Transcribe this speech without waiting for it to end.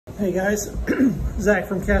Hey guys, Zach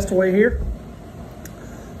from Castaway here.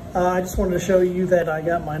 I just wanted to show you that I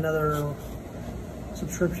got my another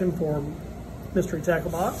subscription for Mystery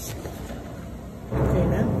Tackle Box.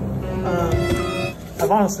 Came in.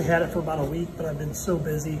 I've honestly had it for about a week, but I've been so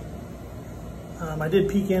busy. I did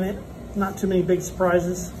peek in it. Not too many big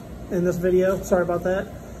surprises in this video. Sorry about that.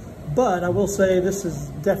 But I will say this is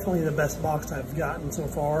definitely the best box I've gotten so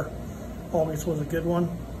far. August was a good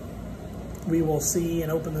one. We will see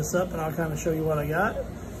and open this up, and I'll kind of show you what I got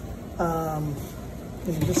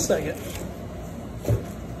in just a second.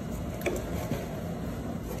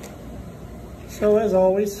 So as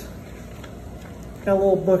always, got a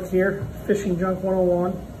little book here, Fishing Junk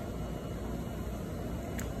 101.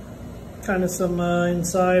 Kind of some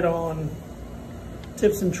insight on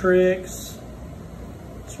tips and tricks,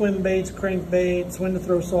 swim baits, crankbaits, when to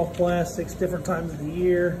throw soft plastics, different times of the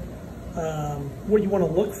year. What you want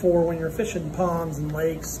to look for when you're fishing ponds and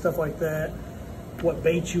lakes, stuff like that. What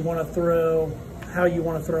baits you want to throw, how you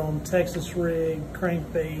want to throw them, Texas rig,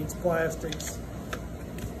 crankbaits, plastics.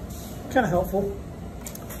 Kind of helpful.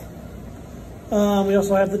 We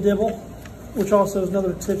also have the Dibble, which also is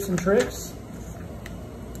another tips and tricks.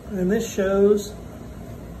 And this shows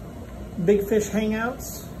big fish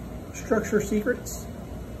hangouts, structure secrets,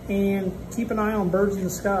 and keep an eye on birds in the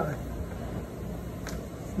sky.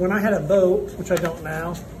 When I had a boat, which I don't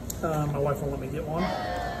now, my wife won't let me get one,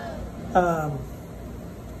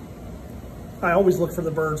 I always look for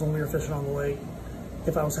the birds when we were fishing on the lake.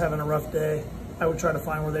 If I was having a rough day, I would try to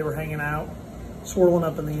find where they were hanging out, swirling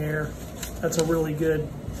up in the air. That's a really good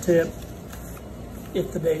tip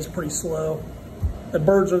if the day's pretty slow. The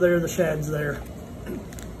birds are there, the shad's there.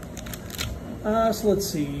 So let's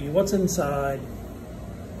see, what's inside?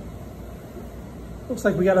 Looks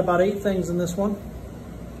like we got about 8 things in this one.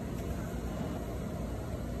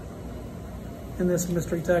 In this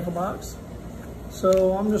mystery tackle box.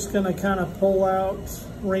 So I'm just going to kind of pull out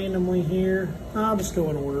randomly here. I'll just go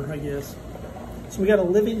in order, I guess. So we got a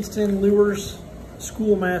Livingston Lures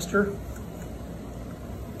Schoolmaster.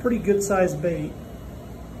 Pretty good sized bait.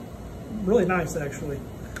 Really nice actually.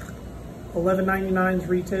 $11.99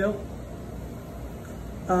 retail.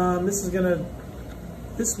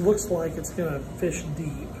 This looks like it's gonna fish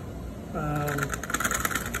deep.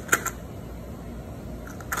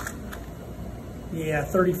 Yeah,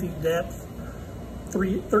 30 feet depth,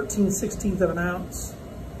 13/16 of an ounce.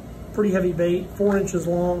 Pretty heavy bait, 4 inches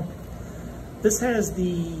long. This has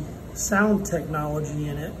the sound technology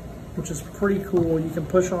in it, which is pretty cool. You can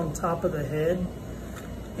push on top of the head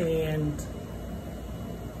and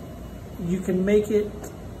you can make it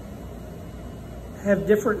have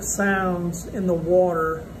different sounds in the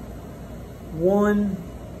water. One,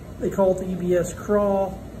 they call it the EBS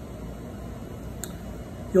crawl.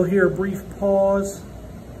 You'll hear a brief pause,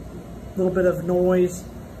 a little bit of noise,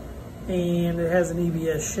 and it has an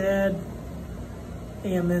EBS shad,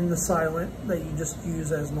 and then the silent that you just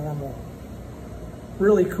use as normal.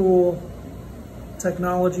 Really cool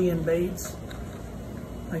technology and baits.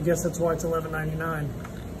 I guess that's why it's $11.99.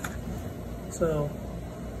 So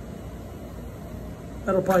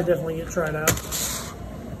that'll probably definitely get tried out.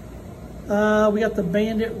 We got the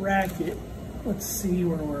Bandit Racket. Let's see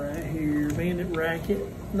where we're at here. Bandit Racket,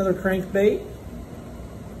 another crankbait.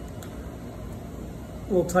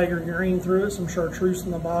 A little tiger green through it, some chartreuse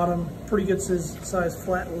on the bottom. Pretty good size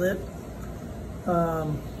flat lip.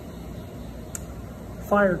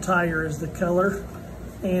 Fire Tiger is the color.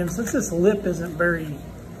 And since this lip isn't very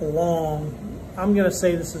long, I'm gonna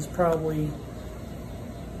say this is probably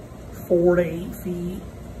 4 to 8 feet,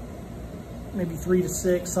 maybe 3 to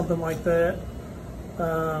 6, something like that.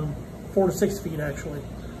 4 to 6 feet actually.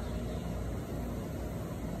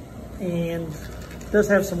 And it does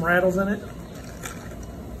have some rattles in it.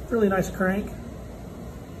 Really nice crank.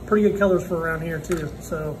 Pretty good colors for around here too.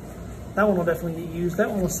 So that one will definitely get used. That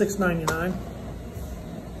one was $6.99.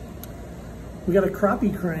 We got a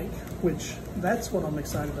crappie crank, which that's what I'm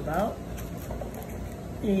excited about.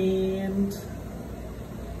 And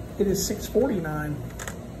it is $6.49.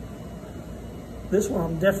 This one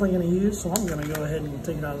I'm definitely going to use, so I'm going to go ahead and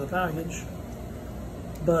take it out of the package.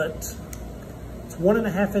 But it's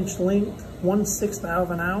 1.5 inch length, 1/6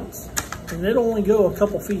 of an ounce, and it'll only go a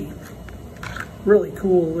couple feet. Really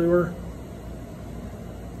cool lure.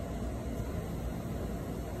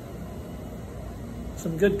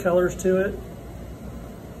 Some good colors to it.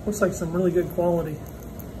 Looks like some really good quality.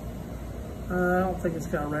 I don't think it's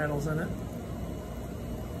got rattles in it.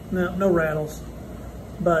 No, no rattles.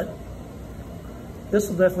 But this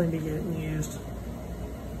will definitely be getting used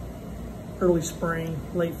early spring,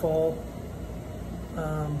 late fall.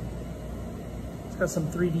 It's Got some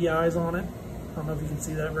 3D eyes on it. I don't know if you can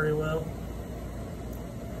see that very well.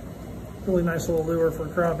 Really nice little lure for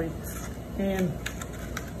crappie. And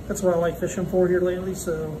that's what I like fishing for here lately,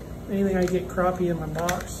 so anything I get crappie in my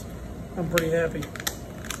box, I'm pretty happy.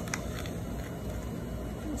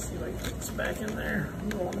 Let's see if I can get this back in there.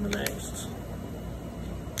 Go on to the next.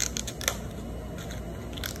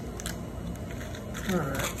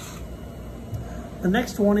 Alright. The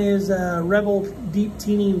next one is Rebel Deep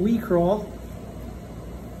Teeny Wee Crawl.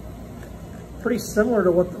 Pretty similar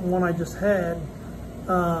to what the one I just had.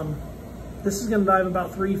 This is going to dive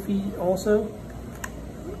about 3 feet also.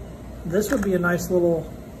 This would be a nice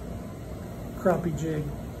little crappie jig.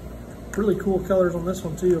 Really cool colors on this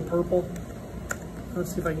one too, a purple.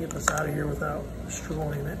 Let's see if I can get this out of here without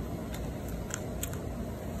destroying it.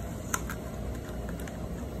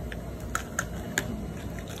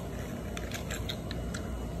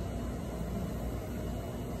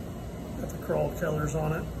 Got the crawl colors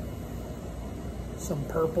on it. Some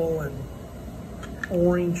purple and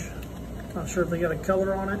orange. Not sure if they got a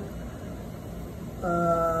color on it.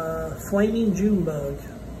 Flaming June Bug.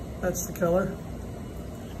 That's the color.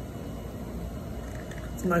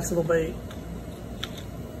 It's a nice little bait.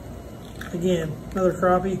 Again, another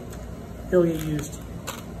crappie. He'll get used.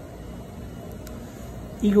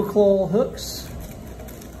 Eagle Claw hooks.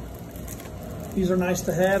 These are nice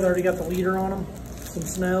to have. I already got the leader on them. Some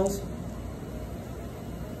snells.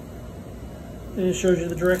 And it shows you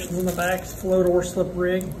the directions on the back. It's float or slip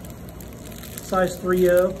rig. Size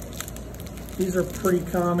 3/0. These are pretty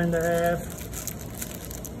common to have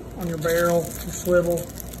on your barrel, your swivel.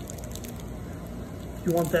 If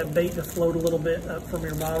you want that bait to float a little bit up from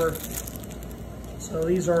your bobber. So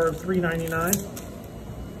these are $3.99.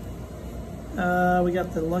 We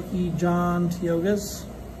got the Lucky John Tiogas.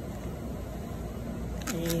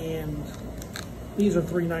 And these are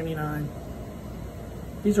 $3.99.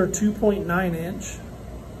 These are 2.9 inch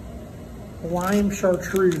lime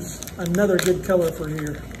chartreuse, another good color for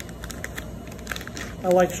here. I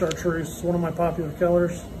like chartreuse, it's one of my popular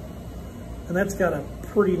colors. And that's got a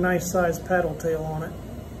pretty nice sized paddle tail on it.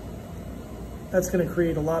 That's going to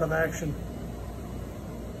create a lot of action.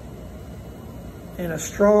 And a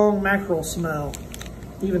strong mackerel smell.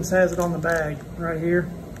 Even has it on the bag right here.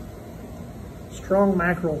 Strong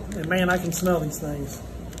mackerel. And man, I can smell these things.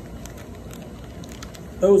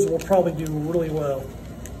 Those will probably do really well.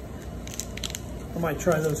 I might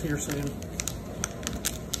try those here soon.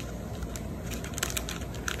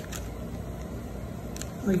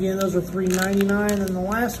 Again, those are $3.99. And the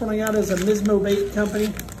last one I got is a Mismo Bait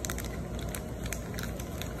Company.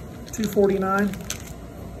 $2.49.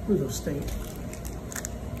 Ooh, those stink.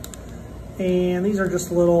 And these are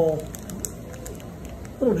just little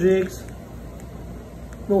jigs.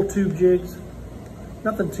 Little tube jigs.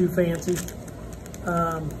 Nothing too fancy.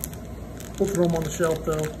 We'll throw them on the shelf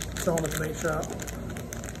though. Selling at the bait shop.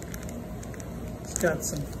 It's got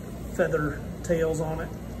some feather tails on it.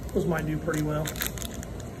 Those might do pretty well.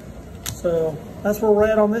 So that's where we're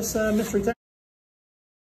at on this mystery tank.